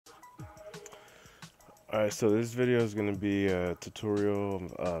Alright, so this video is going to be a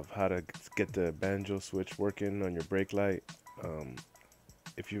tutorial of how to get the banjo switch working on your brake light. Um,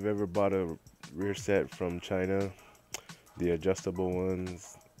 if you've ever bought a rear set from China, the adjustable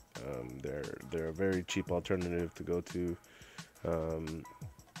ones, they're a very cheap alternative to go to, um,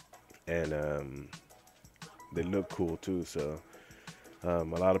 and they look cool too. So a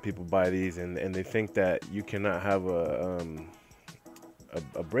lot of people buy these and they think that you cannot have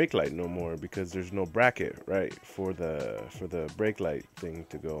a brake light no more because there's no bracket, right, for the brake light thing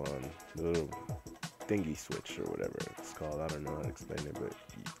to go on, the little thingy switch or whatever it's called. I don't know how to explain it, but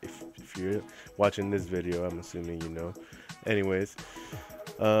if you're watching this video, I'm assuming you know. Anyways,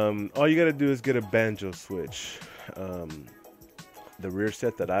 all you gotta do is get a banjo switch. The rear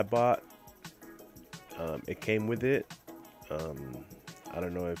set that I bought, it came with it. um, I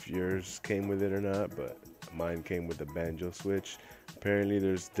don't know if yours came with it or not, but mine came with the banjo switch. Apparently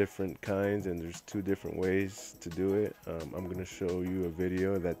there's different kinds and there's two different ways to do it. I'm gonna show you a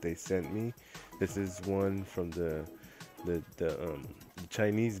video that they sent me. This is one from the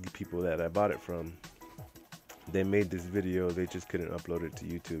Chinese people that I bought it from. They made this video, they just couldn't upload it to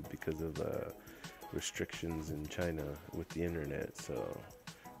YouTube because of restrictions in China with the internet. So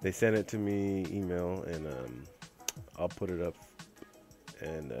they sent it to me email, and I'll put it up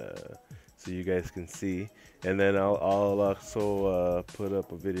and so you guys can see, and then I'll also put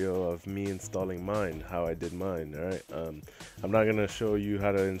up a video of me installing mine, how I did mine. All right, I'm not gonna show you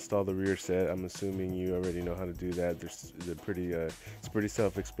how to install the rear set. I'm assuming you already know how to do that. It's pretty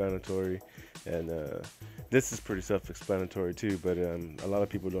self-explanatory, and this is pretty self-explanatory too, but a lot of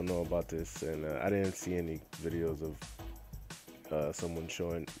people don't know about this, and I didn't see any videos of someone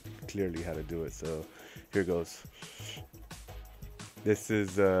showing clearly how to do it. So here goes. This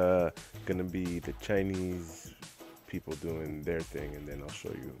is gonna be the Chinese people doing their thing, and then I'll show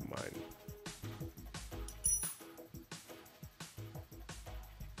you mine.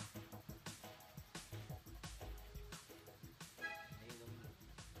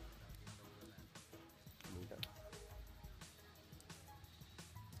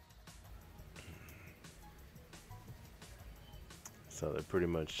 So they're pretty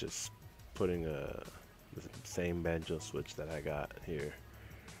much just putting the same banjo switch that I got here.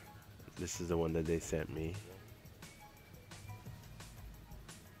 This is the one that they sent me,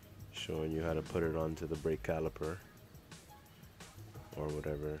 showing you how to put it onto the brake caliper or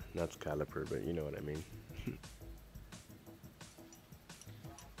whatever. Not caliper, but you know what I mean.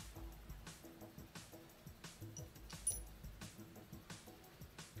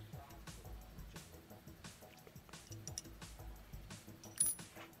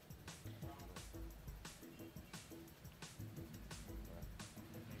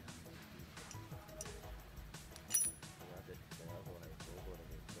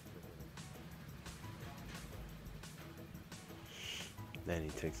 Then he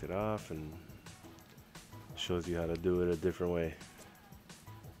takes it off and shows you how to do it a different way.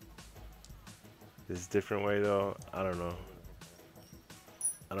 This different way though, I don't know.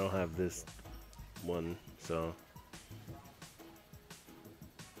 I don't have this one, so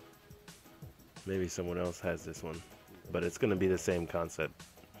maybe someone else has this one. But it's gonna be the same concept.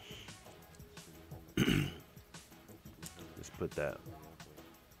 Just put that.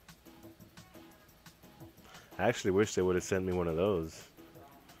 I actually wish they would have sent me one of those.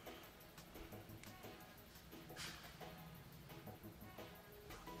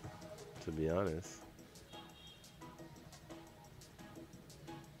 To be honest.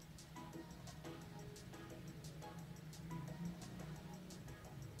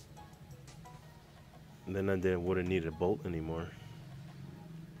 And then I wouldn't need a bolt anymore.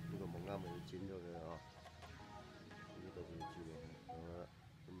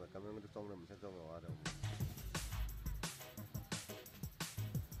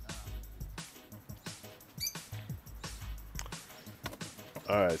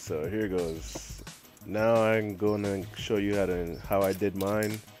 Alright, so here goes. Now I'm going to show you how I did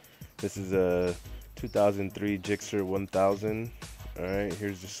mine. This is a 2003 GSXR 1000. Alright,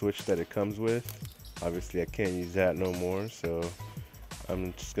 here's the switch that it comes with. Obviously I can't use that no more, so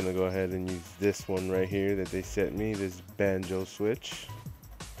I'm just gonna go ahead and use this one right here that they sent me, this banjo switch.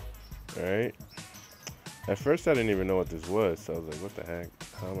 Alright. At first I didn't even know what this was, so I was like, what the heck?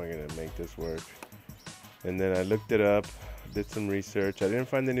 How am I gonna make this work? And then I looked it up, did some research. I didn't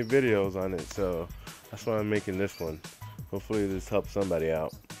find any videos on it, so that's why I'm making this one. Hopefully this helps somebody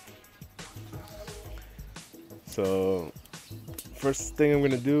out. So first thing I'm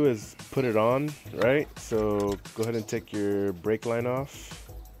gonna do is put it on, right? So go ahead and take your brake line off.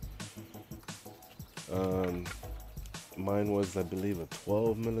 Mine was, I believe, a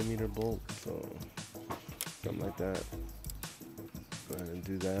 12mm bolt, so something like that. Go ahead and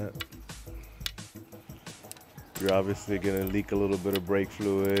do that. You're obviously gonna leak a little bit of brake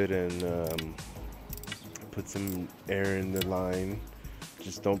fluid and put some air in the line.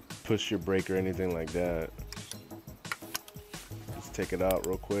 Just don't push your brake or anything like that. Just take it out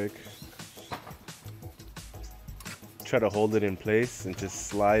real quick. Try to hold it in place and just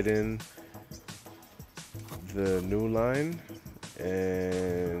slide in the new line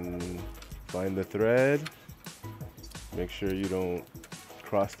and find the thread. Make sure you don't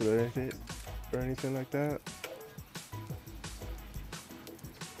cross thread it or anything like that.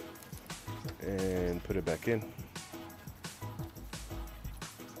 And put it back in.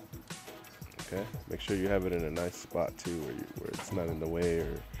 Okay, make sure you have it in a nice spot too, where it's not in the way,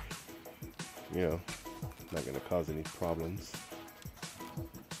 or not going to cause any problems.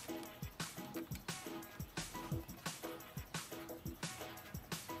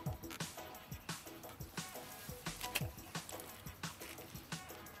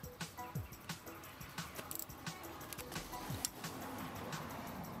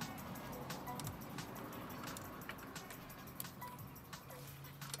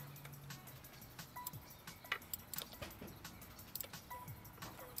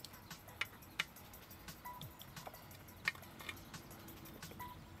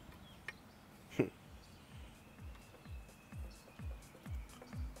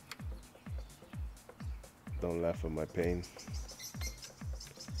 Don't laugh at my pain.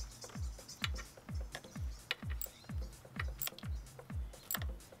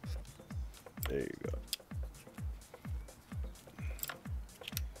 There you go.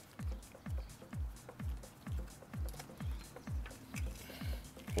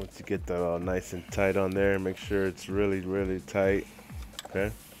 Once you get that all nice and tight on there, make sure it's really, really tight.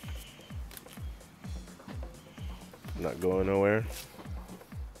 Okay? Not going nowhere.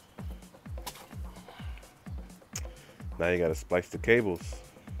 Now you gotta splice the cables.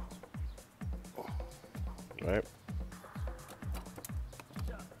 Right?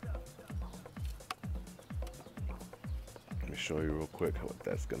 Let me show you real quick what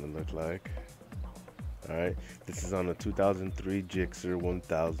that's gonna look like. Alright, this is on a 2003 GSXR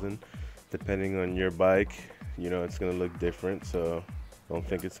 1000. Depending on your bike, it's gonna look different, so don't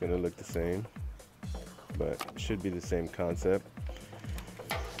think it's gonna look the same, but it should be the same concept.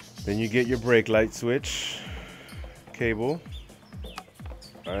 Then you get your brake light switch cable.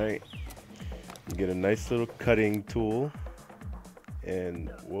 Alright, you get a nice little cutting tool,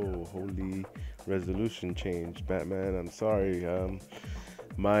 and whoa, holy resolution change, Batman, I'm sorry.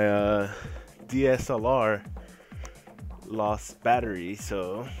 My DSLR lost battery,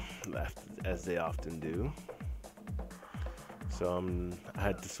 so left, as they often do. So I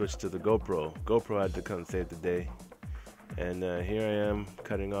had to switch to the GoPro. GoPro had to come save the day. And here I am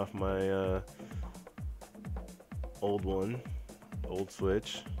cutting off my old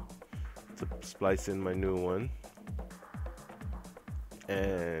switch to splice in my new one.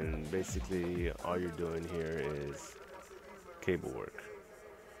 And basically all you're doing here is cable work.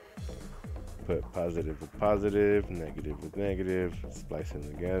 Put positive with positive, negative with negative, splice them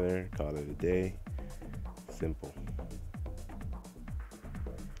together, call it a day. Simple.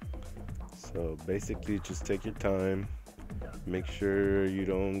 So basically just take your time, make sure you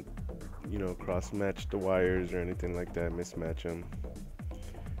don't cross match the wires or anything like that, mismatch them.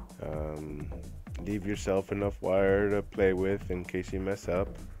 Leave yourself enough wire to play with in case you mess up.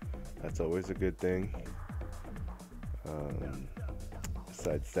 That's always a good thing.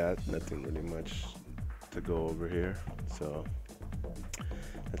 Besides that, nothing really much to go over here, so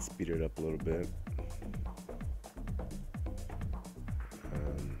let's speed it up a little bit.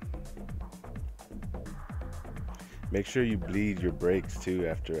 Make sure you bleed your brakes too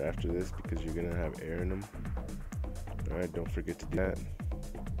after this, because you're gonna have air in them. All right, don't forget to do that.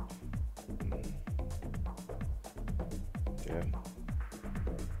 Yeah.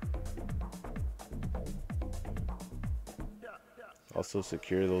 Also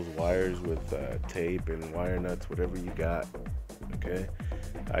secure those wires with tape and wire nuts, whatever you got. Okay.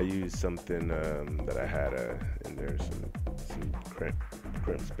 I used something that I had in there, some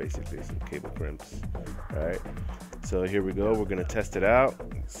crimps, basically some cable crimps. All right. So here we go. We're gonna test it out,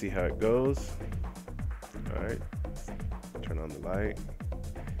 see how it goes. All right. Turn on the light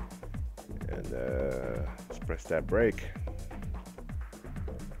and just press that brake.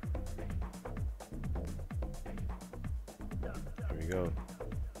 Go.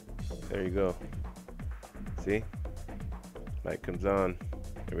 There you go. See? Light comes on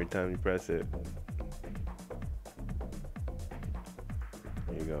every time you press it.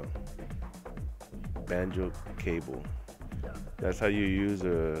 There you go. Banjo cable. That's how you use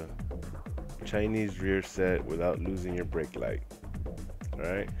a Chinese rear set without losing your brake light.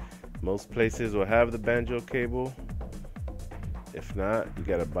 Alright, most places will have the Banjo cable. If not, you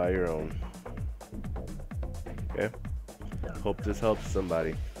gotta buy your own. Okay, hope this helps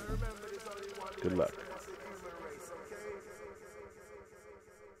somebody. Good luck.